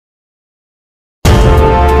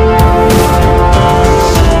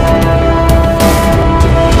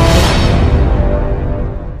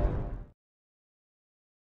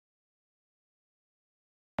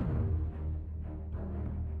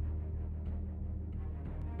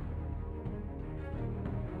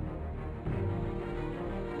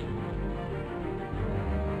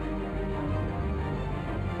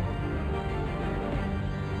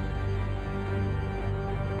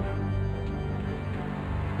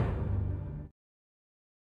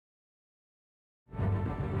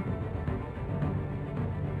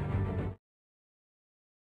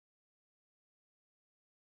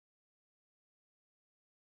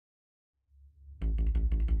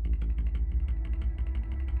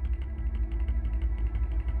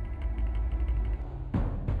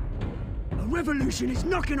revolution is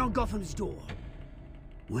knocking on Gotham's door.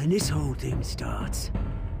 When this whole thing starts,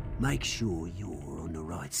 make sure you're on the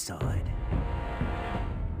right side.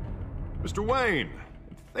 Mr. Wayne,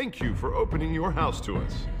 thank you for opening your house to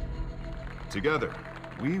us. Together,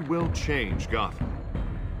 we will change Gotham.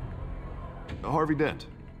 Harvey Dent,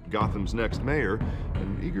 Gotham's next mayor,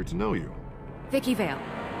 and eager to know you. Vicky Vale,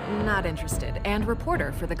 not interested, and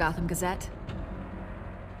reporter for the Gotham Gazette.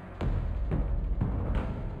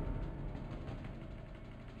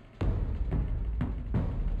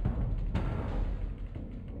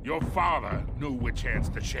 Your father knew which hands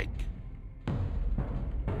to shake.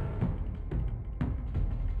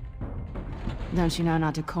 Don't you know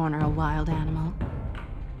not to corner a wild animal?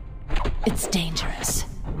 It's dangerous.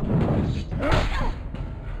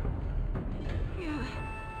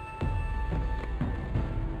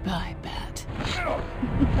 Bye, Bat.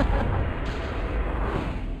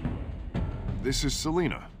 This is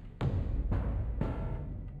Selina.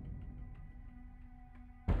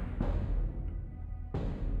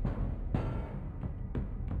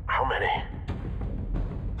 How many?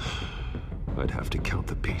 I'd have to count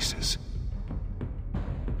the pieces.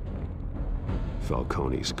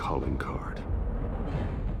 Falcone's calling card.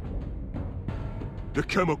 The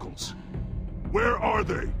chemicals. Where are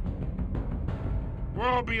they? We're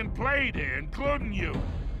all being played here, including you.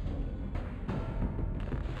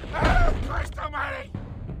 Ah, Christ almighty!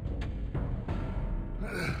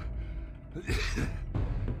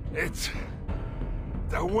 It's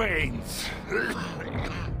the Waynes.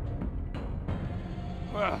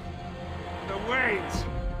 Well, the Waynes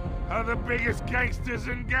are the biggest gangsters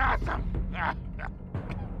in Gotham.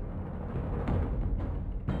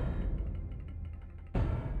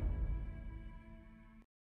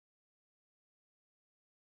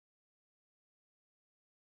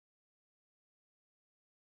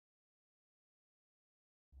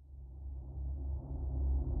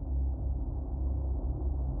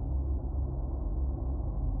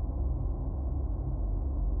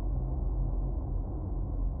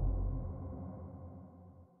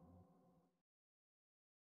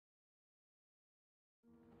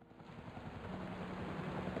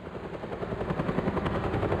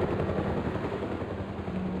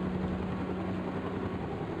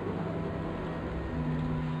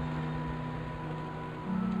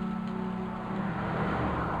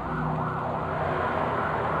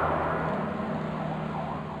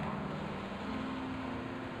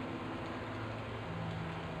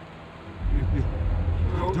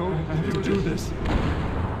 Don't have to do this.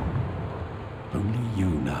 Only you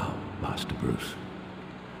now, Master Bruce.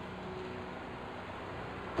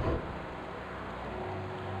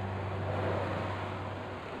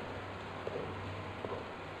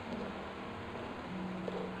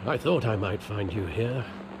 I thought I might find you here.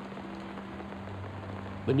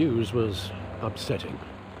 The news was upsetting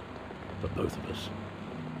for both of us.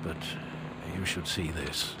 But you should see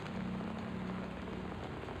this.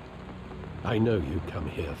 I know you come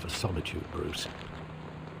here for solitude, Bruce.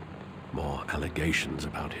 More allegations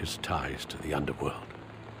about his ties to the underworld.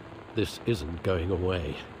 This isn't going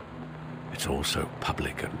away. It's all so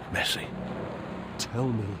public and messy. Tell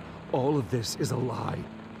me all of this is a lie.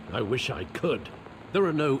 I wish I could. There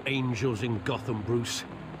are no angels in Gotham, Bruce.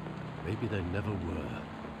 Maybe there never were.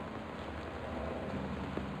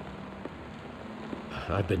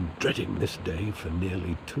 I've been dreading this day for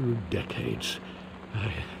nearly 2 decades.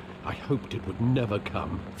 I hoped it would never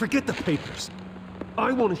come. Forget the papers.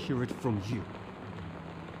 I want to hear it from you.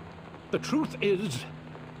 The truth is,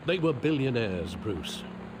 they were billionaires, Bruce.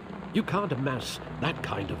 You can't amass that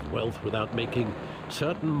kind of wealth without making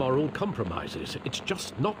certain moral compromises. It's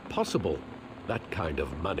just not possible. That kind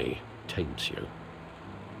of money taints you.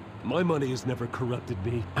 My money has never corrupted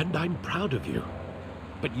me. And I'm proud of you.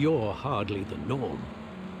 But you're hardly the norm.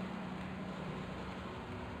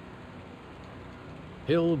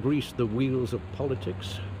 Hill greased the wheels of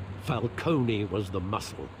politics. Falcone was the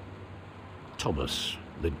muscle. Thomas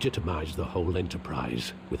legitimized the whole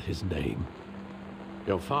enterprise with his name.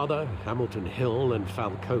 Your father, Hamilton Hill, and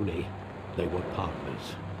Falcone, they were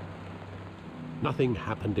partners. Nothing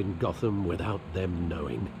happened in Gotham without them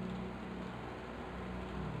knowing.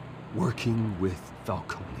 Working with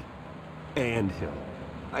Falcone and Hill.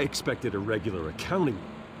 I expected a regular accounting,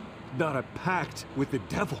 not a pact with the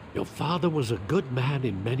devil. Your father was a good man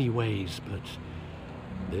in many ways, but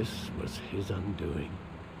this was his undoing.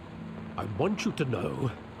 I want you to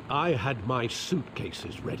know, I had my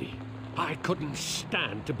suitcases ready. I couldn't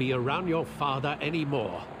stand to be around your father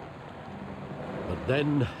anymore. But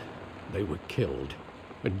then, they were killed,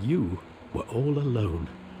 and you were all alone.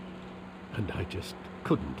 And I just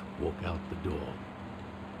couldn't walk out the door.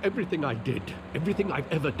 Everything I did, everything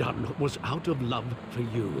I've ever done, was out of love for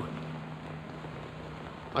you.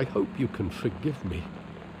 I hope you can forgive me.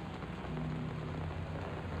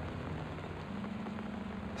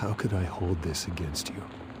 How could I hold this against you?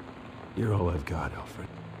 You're all I've got, Alfred.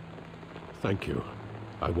 Thank you.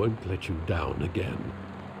 I won't let you down again.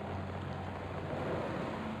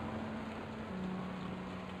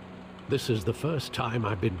 This is the first time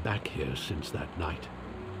I've been back here since that night.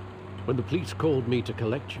 When the police called me to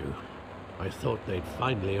collect you, I thought they'd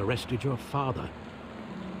finally arrested your father.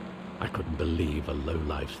 I couldn't believe a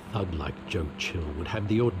low-life thug like Joe Chill would have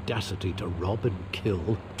the audacity to rob and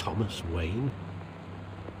kill Thomas Wayne.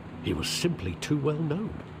 He was simply too well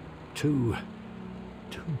known. Too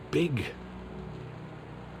big.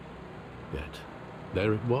 Yet,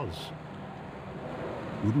 there it was.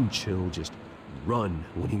 Wouldn't Chill just run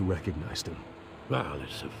when he recognized him? Well,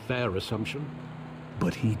 it's a fair assumption.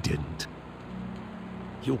 But he didn't.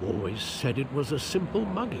 You always said it was a simple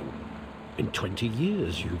mugging. In 20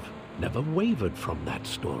 years, you've never wavered from that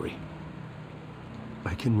story.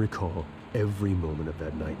 I can recall every moment of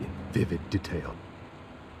that night in vivid detail.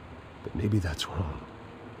 But maybe that's wrong.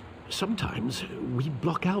 Sometimes we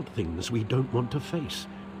block out things we don't want to face.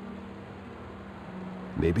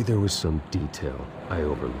 Maybe there was some detail I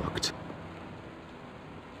overlooked.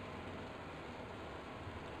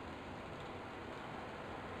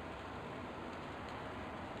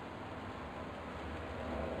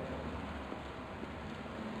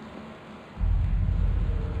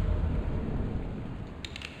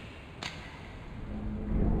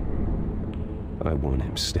 I want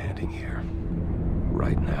him standing here,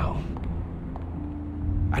 right now.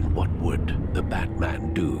 And what would the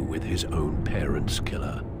Batman do with his own parents'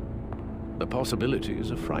 killer? The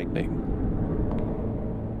possibilities are frightening.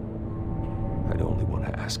 I'd only want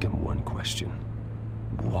to ask him one question.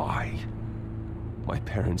 Why? My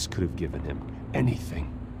parents could have given him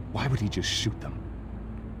anything. Why would he just shoot them?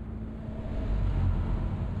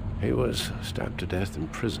 He was stabbed to death in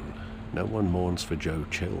prison. No one mourns for Joe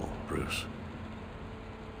Chill, Bruce.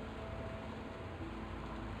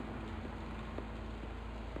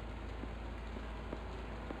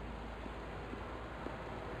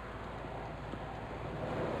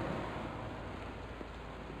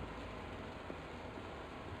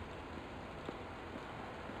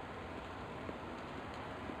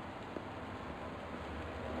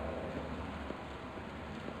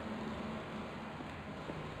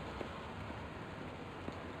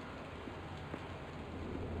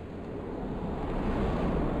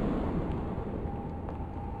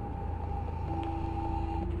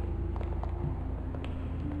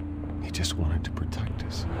 He just wanted to protect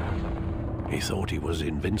us. He thought he was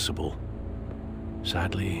invincible.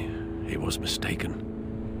 Sadly, he was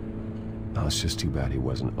mistaken. Oh, it's just too bad he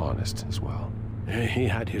wasn't honest as well. He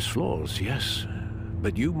had his flaws, yes.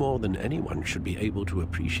 But you more than anyone should be able to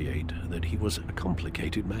appreciate that he was a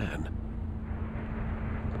complicated man.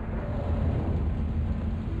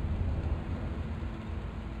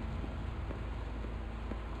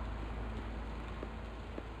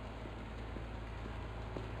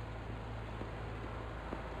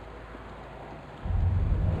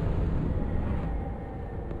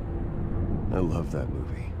 I love that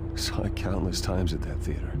movie. Saw it countless times at that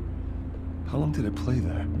theater. How long did it play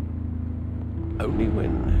there? Only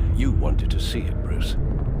when you wanted to see it, Bruce.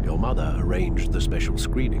 Your mother arranged the special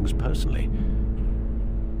screenings personally.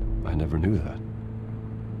 I never knew that.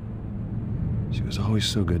 She was always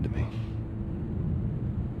so good to me.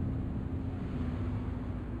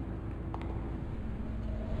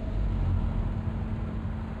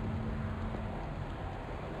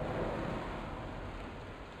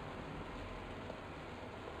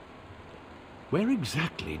 Where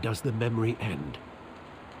exactly does the memory end?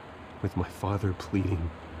 With my father pleading,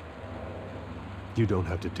 "You don't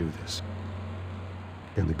have to do this."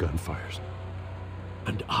 And the gunfires.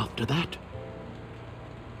 And after that?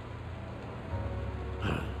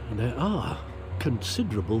 There are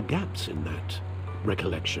considerable gaps in that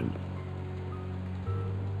recollection.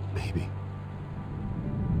 Maybe.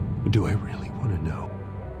 Do I really want to know?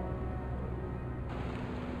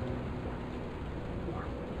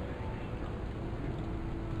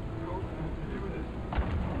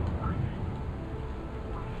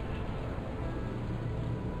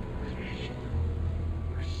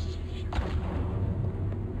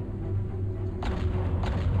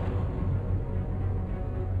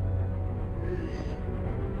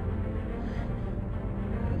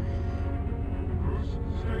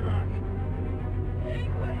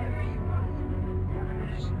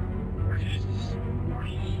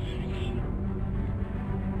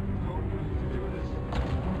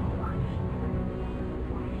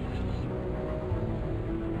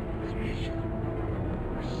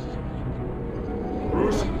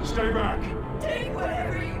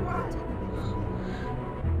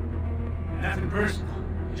 Nothing personal,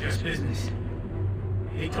 just business.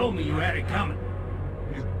 They told me you had it coming.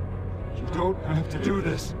 You don't have to do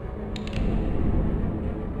this.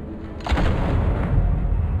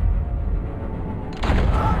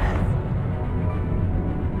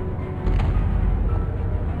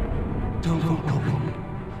 Falcone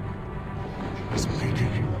is making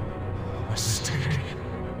a mistake.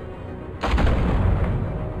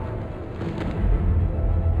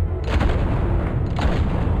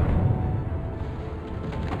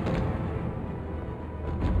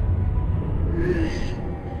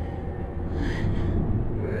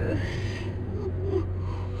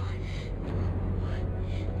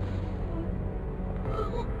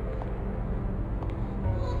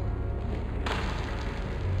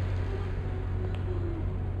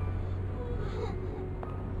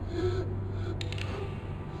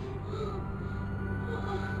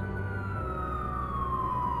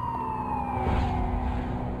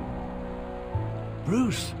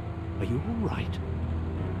 Bruce, are you all right?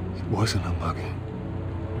 It wasn't a mugging.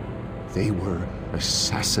 They were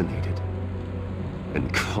assassinated.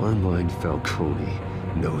 And Carmine Falcone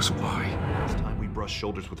knows why. Last time we brushed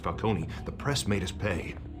shoulders with Falcone, the press made us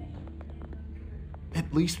pay.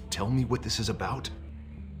 At least tell me what this is about.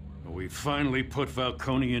 We finally put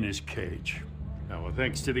Falcone in his cage. Now,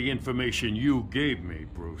 thanks to the information you gave me,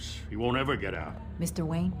 Bruce, he won't ever get out. Mr.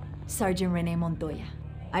 Wayne, Sergeant Renee Montoya.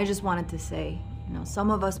 I just wanted to say,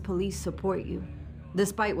 some of us police support you,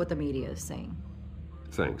 despite what the media is saying.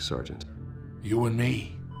 Thanks, Sergeant. You and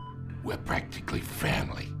me, we're practically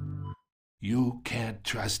family. You can't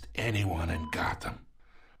trust anyone in Gotham.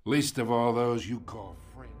 Least of all those you call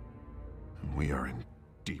friends. We are in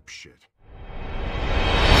deep shit.